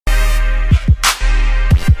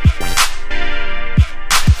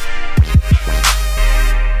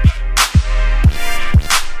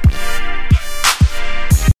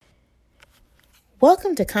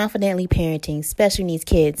Welcome to Confidently Parenting Special Needs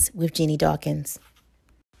Kids with Jeannie Dawkins.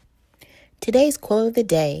 Today's quote of the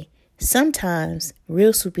day: sometimes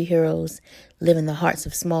real superheroes live in the hearts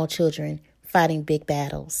of small children fighting big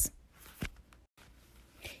battles.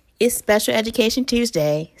 It's Special Education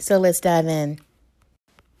Tuesday, so let's dive in.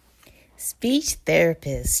 Speech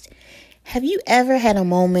therapist. Have you ever had a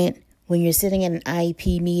moment when you're sitting at an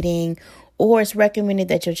IEP meeting or it's recommended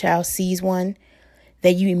that your child sees one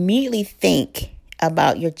that you immediately think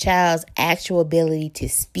about your child's actual ability to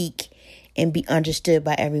speak and be understood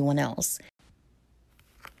by everyone else?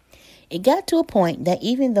 It got to a point that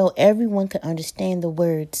even though everyone could understand the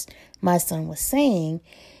words my son was saying,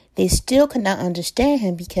 they still could not understand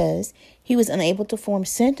him because he was unable to form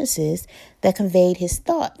sentences that conveyed his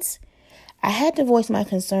thoughts. I had to voice my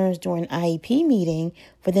concerns during an IEP meeting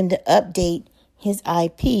for them to update his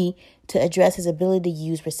IEP to address his ability to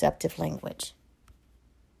use receptive language.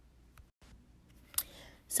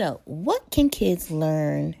 So, what can kids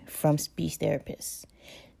learn from speech therapists?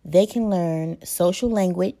 They can learn social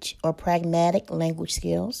language or pragmatic language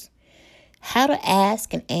skills, how to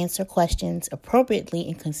ask and answer questions appropriately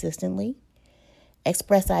and consistently,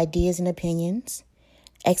 express ideas and opinions,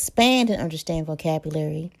 expand and understand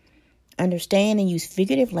vocabulary, understand and use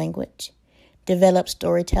figurative language, develop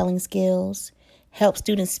storytelling skills, help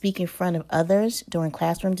students speak in front of others during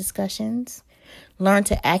classroom discussions, learn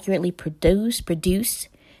to accurately produce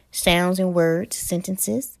sounds and words,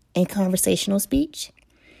 sentences, and conversational speech,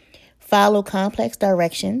 follow complex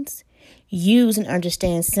directions, use and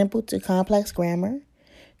understand simple to complex grammar,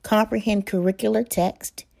 comprehend curricular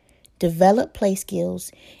text, develop play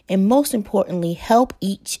skills, and most importantly, help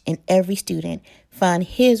each and every student find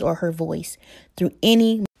his or her voice through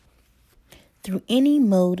any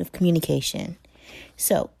mode of communication.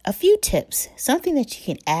 So, a few tips, something that you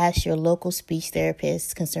can ask your local speech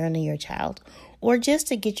therapist concerning your child, or just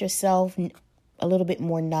to get yourself a little bit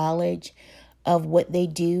more knowledge of what they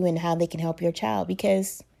do and how they can help your child,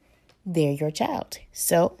 because they're your child.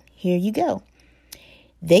 So here you go.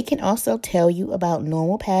 They can also tell you about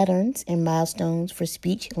normal patterns and milestones for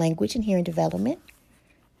speech, language, and hearing development.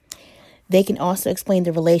 They can also explain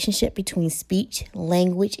the relationship between speech,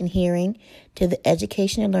 language, and hearing to the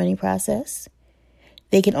education and learning process.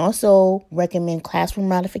 They can also recommend classroom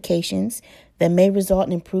modifications that may result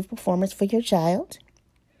in improved performance for your child.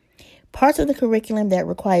 Parts of the curriculum that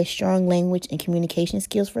require strong language and communication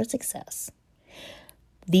skills for success.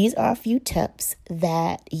 These are a few tips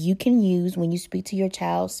that you can use when you speak to your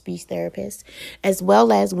child's speech therapist, as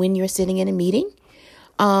well as when you're sitting in a meeting,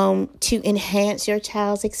 to enhance your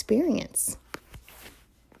child's experience.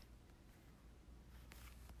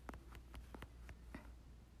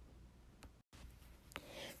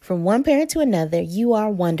 From one parent to another, you are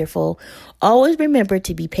wonderful. Always remember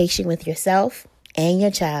to be patient with yourself and your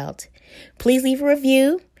child. Please leave a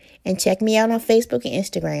review and check me out on Facebook and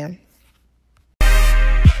Instagram.